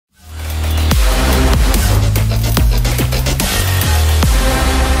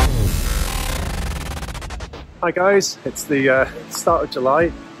Hi guys, it's the start of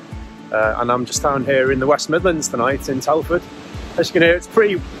July and I'm just down here in the West Midlands tonight in Telford. As you can hear, it's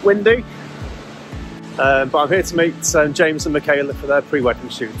pretty windy, but I'm here to meet James and Michaela for their pre-wedding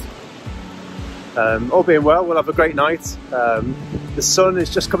shoot. All being well, we'll have a great night. The sun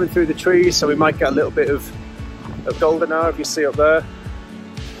is just coming through the trees, so we might get a little bit of golden hour if you see up there.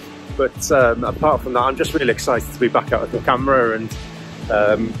 But apart from that, I'm just really excited to be back out with the camera,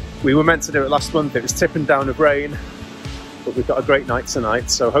 and we were meant to do it last month. It was tipping down with rain, but we've got a great night tonight,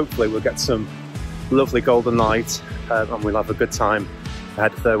 so hopefully we'll get some lovely golden light and we'll have a good time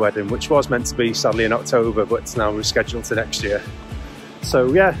ahead of their wedding, which was meant to be sadly in October, but it's now rescheduled to next year.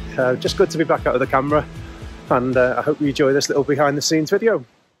 So yeah, just good to be back out of the camera, and I hope you enjoy this little behind the scenes video.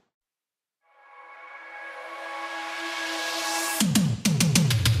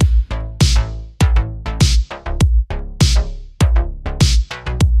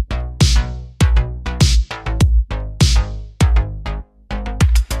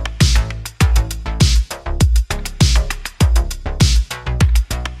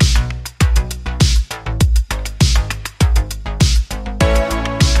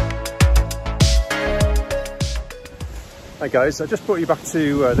 Hi guys, I just brought you back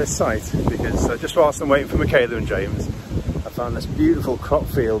to this site because just whilst I'm waiting for Michaela and James, I found this beautiful crop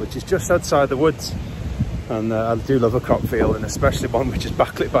field which is just outside the woods, and I do love a crop field, and especially one which is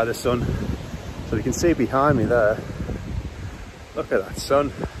backlit by the sun. So you can see behind me there, look at that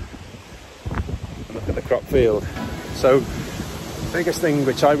sun, and look at the crop field. So the biggest thing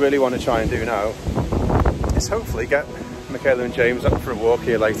which I really want to try and do now is hopefully get Michaela and James up for a walk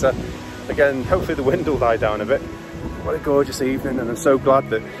here later. Again, hopefully the wind will die down a bit. What a gorgeous evening, and I'm so glad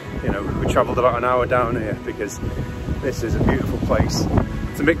that, you know, we travelled about an hour down here, because this is a beautiful place.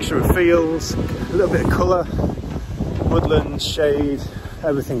 It's a mixture of fields, a little bit of colour, woodlands, shade,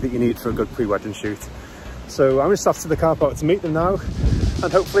 everything that you need for a good pre-wedding shoot. So I'm just off to the car park to meet them now,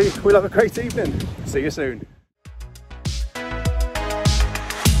 and hopefully we'll have a great evening. See you soon.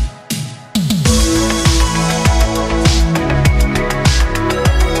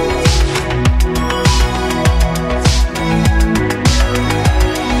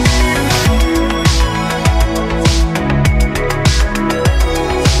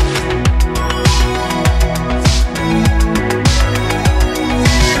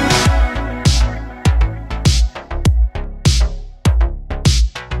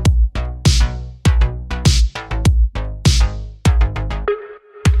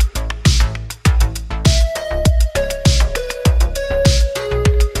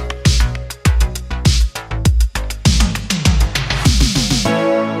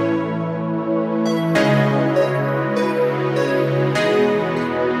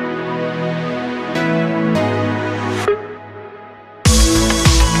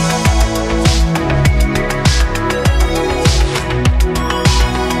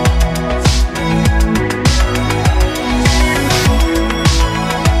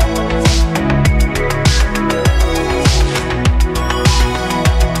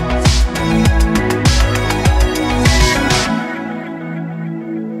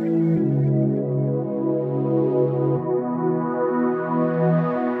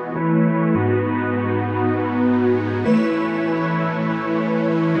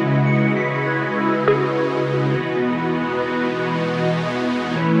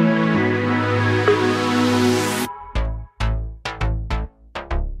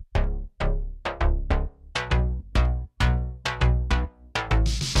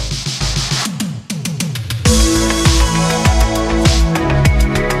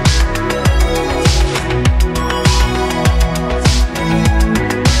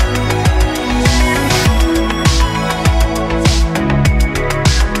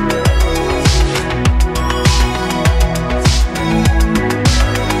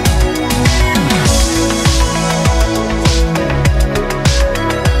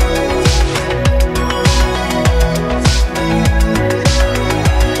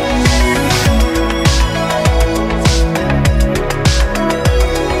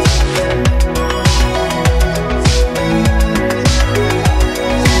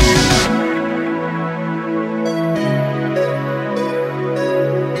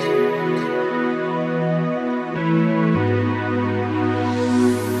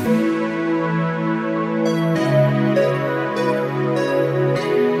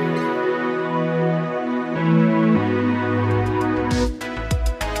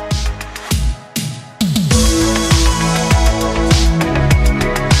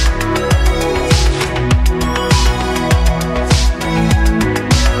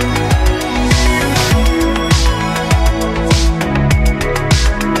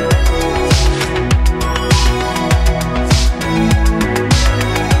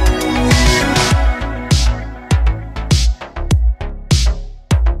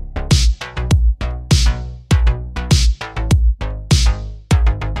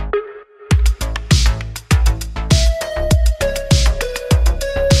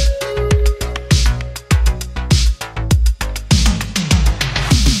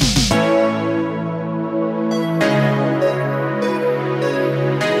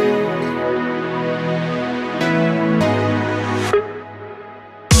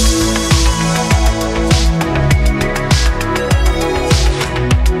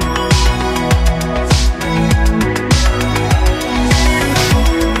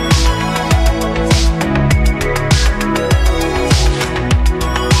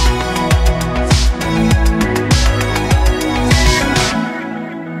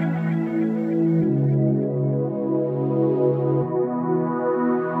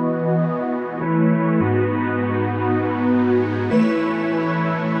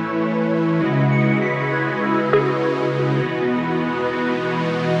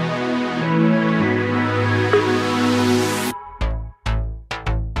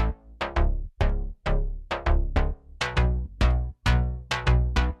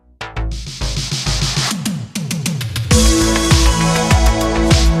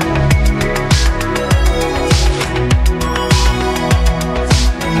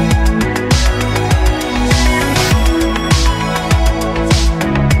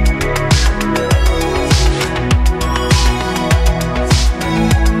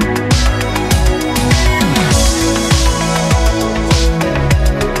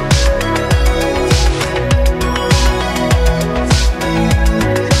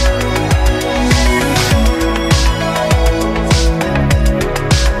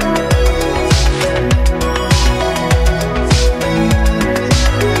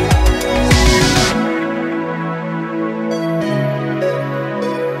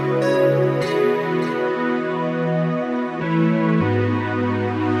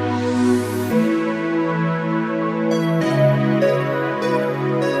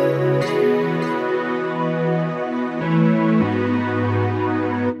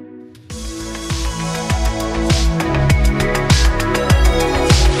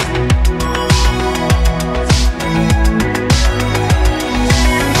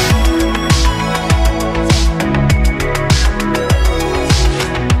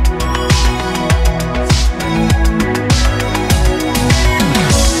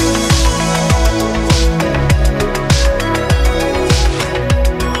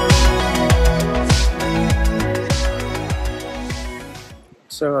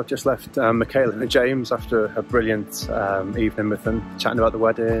 I've just left Michaela James after a brilliant evening with them, chatting about the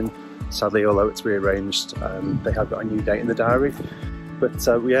wedding. Sadly, although it's rearranged, they have got a new date in the diary. But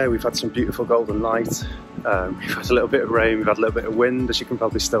yeah, we've had some beautiful golden light. We've had a little bit of rain, we've had a little bit of wind, as you can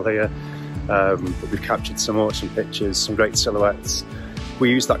probably still hear. But we've captured some awesome pictures, some great silhouettes. We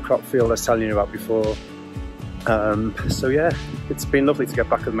used that crop field I was telling you about before. So yeah, it's been lovely to get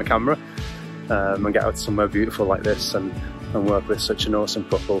back with my camera and get out somewhere beautiful like this and work with such an awesome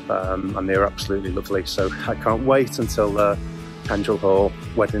couple, and they're absolutely lovely. So I can't wait until Pendrell Hall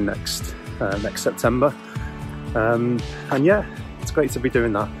wedding next September. And yeah, it's great to be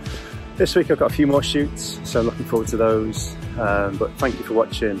doing that. This week I've got a few more shoots, so looking forward to those. But thank you for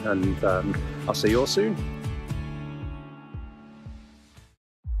watching, and I'll see you all soon.